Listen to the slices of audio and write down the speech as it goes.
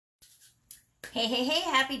Hey, hey, hey,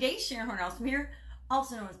 happy day, Sharon Hornelson here,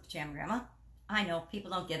 also known as Pajama Grandma. I know, people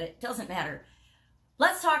don't get it, doesn't matter.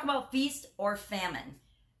 Let's talk about feast or famine.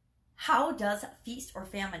 How does feast or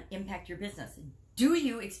famine impact your business? Do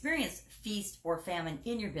you experience feast or famine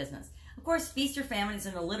in your business? Of course, feast or famine is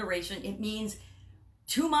an alliteration. It means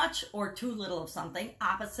too much or too little of something.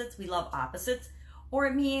 Opposites, we love opposites. Or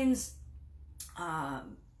it means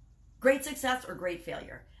great success or great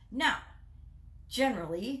failure. Now,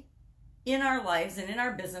 generally, in our lives and in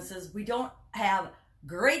our businesses, we don't have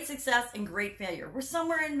great success and great failure. We're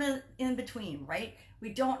somewhere in between, right?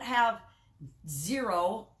 We don't have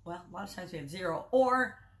zero, well, a lot of times we have zero,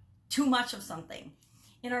 or too much of something.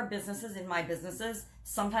 In our businesses, in my businesses,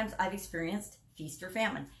 sometimes I've experienced feast or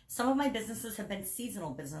famine. Some of my businesses have been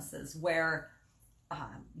seasonal businesses where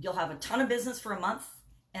you'll have a ton of business for a month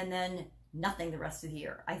and then nothing the rest of the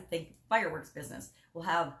year. I think fireworks business will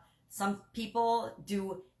have some people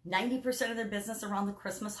do 90% of their business around the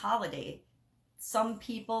Christmas holiday. Some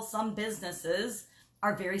people, some businesses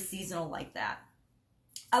are very seasonal like that.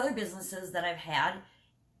 Other businesses that I've had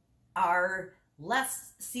are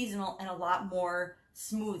less seasonal and a lot more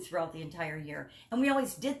smooth throughout the entire year. And we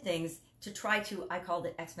always did things to try to, I called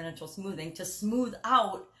it exponential smoothing, to smooth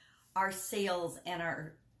out our sales and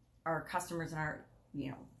our customers and our,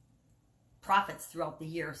 profits throughout the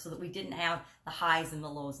year so that we didn't have the highs and the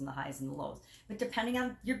lows and the highs and the lows. But depending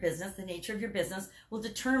on your business, the nature of your business will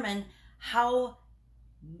determine how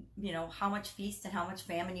much feast and how much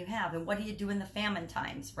famine you have. And what do you do in the famine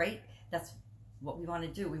times, right? That's what we want to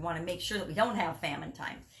do. We want to make sure that we don't have famine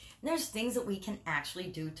times. And there's things that we can actually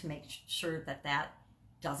do to make sure that that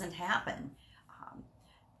doesn't happen.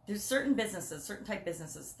 There's certain businesses, certain type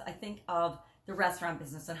businesses. I think of the restaurant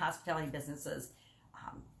business and hospitality businesses.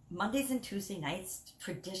 Mondays and Tuesday nights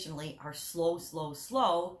traditionally are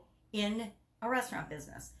slow in a restaurant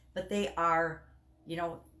business. But they are,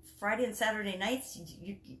 Friday and Saturday nights,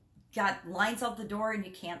 you got lines out the door and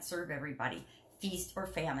you can't serve everybody. Feast or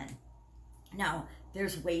famine. Now,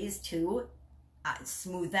 there's ways to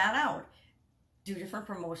smooth that out. Do different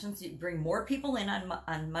promotions. You bring more people in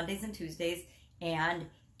on Mondays and Tuesdays and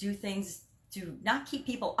do things to not keep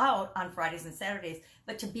people out on Fridays and Saturdays,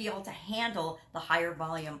 but to be able to handle the higher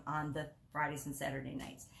volume on the Fridays and Saturday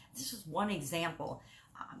nights. This is one example.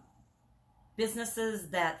 Businesses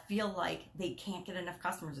that feel like they can't get enough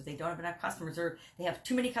customers, or they don't have enough customers, or they have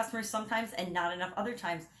too many customers sometimes and not enough other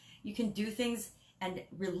times, you can do things and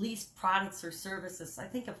release products or services. I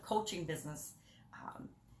think of coaching business.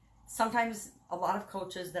 Sometimes a lot of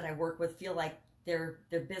coaches that I work with feel like their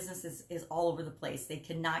business is all over the place. They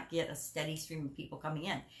cannot get a steady stream of people coming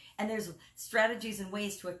in. And there's strategies and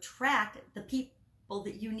ways to attract the people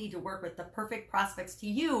that you need to work with, the perfect prospects to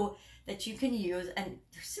you that you can use, and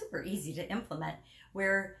they're super easy to implement,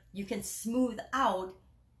 where you can smooth out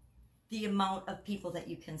the amount of people that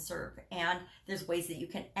you can serve. And there's ways that you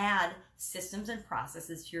can add systems and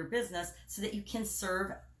processes to your business so that you can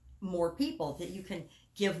serve more people, that you can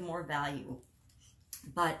give more value.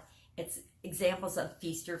 But it's examples of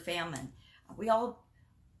feast or famine. We all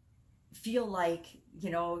feel like,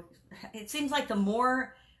 it seems like the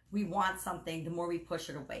more we want something, the more we push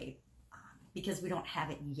it away because we don't have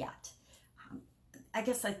it yet. I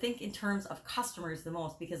guess I think in terms of customers the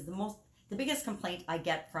most, because the biggest complaint I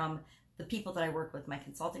get from the people that I work with, my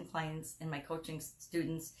consulting clients and my coaching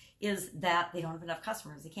students, is that they don't have enough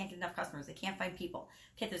customers. They can't get enough customers. They can't find people.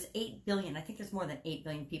 Okay, there's 8 billion. I think there's more than 8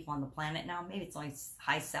 billion people on the planet now. Maybe it's only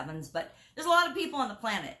high sevens, but there's a lot of people on the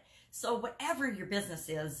planet. So whatever your business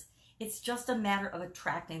is, it's just a matter of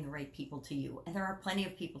attracting the right people to you. And there are plenty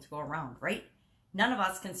of people to go around, right? None of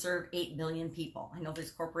us can serve 8 billion people. I know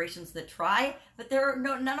there's corporations that try, but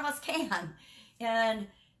none of us can. And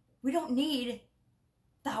we don't need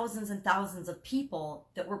thousands and thousands of people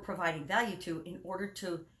that we're providing value to in order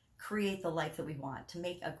to create the life that we want, to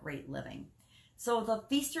make a great living. So the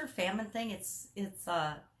feast or famine thing, it's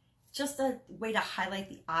just a way to highlight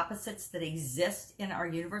the opposites that exist in our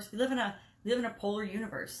universe. We live in a polar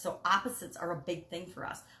universe, so opposites are a big thing for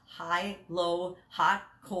us. High, low, hot,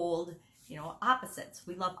 cold, opposites.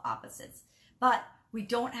 We love opposites. But we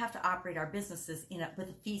don't have to operate our businesses with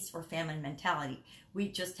a feast or famine mentality. We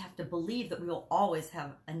just have to believe that we will always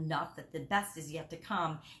have enough, that the best is yet to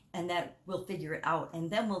come, and that we'll figure it out. And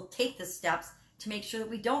then we'll take the steps to make sure that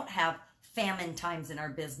we don't have famine times in our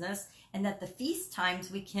business, and that the feast times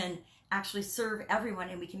we can actually serve everyone,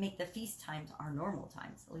 and we can make the feast times our normal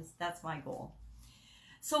times. At least that's my goal.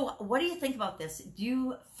 So what do you think about this? Do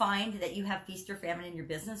you find that you have feast or famine in your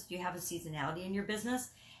business? Do you have a seasonality in your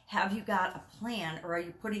business? Have you got a plan, or are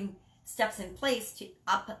you putting steps in place to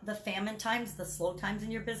up the famine times, the slow times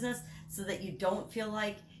in your business, so that you don't feel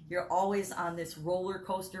like you're always on this roller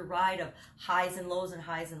coaster ride of highs and lows and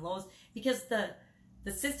highs and lows. Because the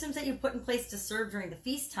systems that you put in place to serve during the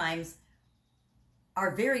feast times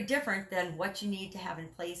are very different than what you need to have in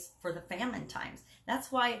place for the famine times.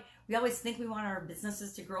 That's why we always think we want our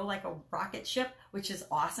businesses to grow like a rocket ship, which is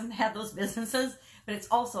awesome to have those businesses, but it's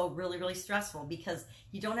also really, really stressful because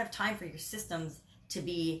you don't have time for your systems to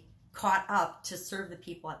be caught up to serve the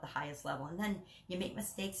people at the highest level. And then you make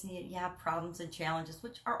mistakes and you have problems and challenges,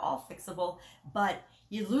 which are all fixable, but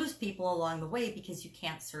you lose people along the way because you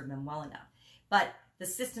can't serve them well enough. But the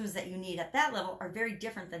systems that you need at that level are very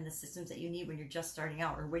different than the systems that you need when you're just starting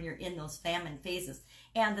out or when you're in those famine phases.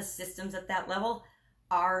 And the systems at that level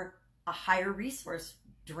are a higher resource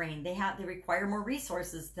drain. They require more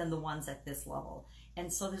resources than the ones at this level.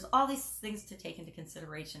 And so there's all these things to take into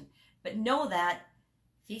consideration. But know that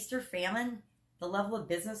feast or famine, the level of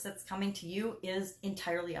business that's coming to you is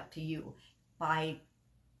entirely up to you by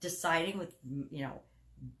deciding with,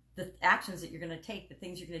 the actions that you're going to take, the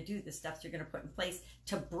things you're going to do, the steps you're going to put in place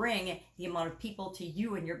to bring the amount of people to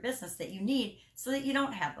you and your business that you need so that you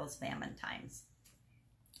don't have those famine times.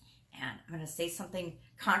 And I'm going to say something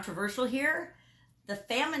controversial here. The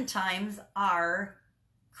famine times are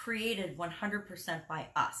created 100% by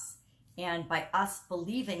us, and by us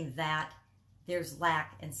believing that there's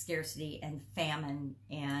lack and scarcity and famine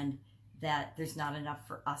and that there's not enough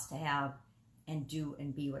for us to have and do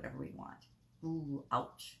and be whatever we want. Ooh,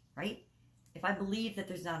 ouch, right? If I believe that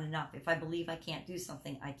there's not enough, if I believe I can't do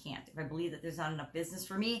something, I can't. If I believe that there's not enough business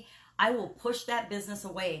for me, I will push that business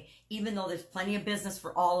away, even though there's plenty of business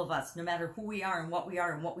for all of us, no matter who we are and what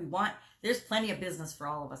we want. There's plenty of business for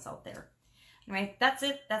all of us out there. Anyway, that's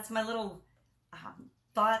it. That's my little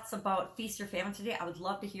thoughts about feast or famine today. I would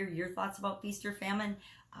love to hear your thoughts about feast or famine.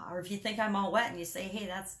 Or if you think I'm all wet and you say, hey,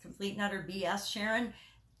 that's complete and utter BS, Sharon,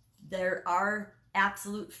 there are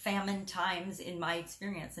absolute famine times in my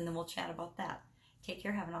experience, and then we'll chat about that. Take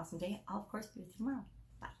care. Have an awesome day. I'll, of course, be with you tomorrow.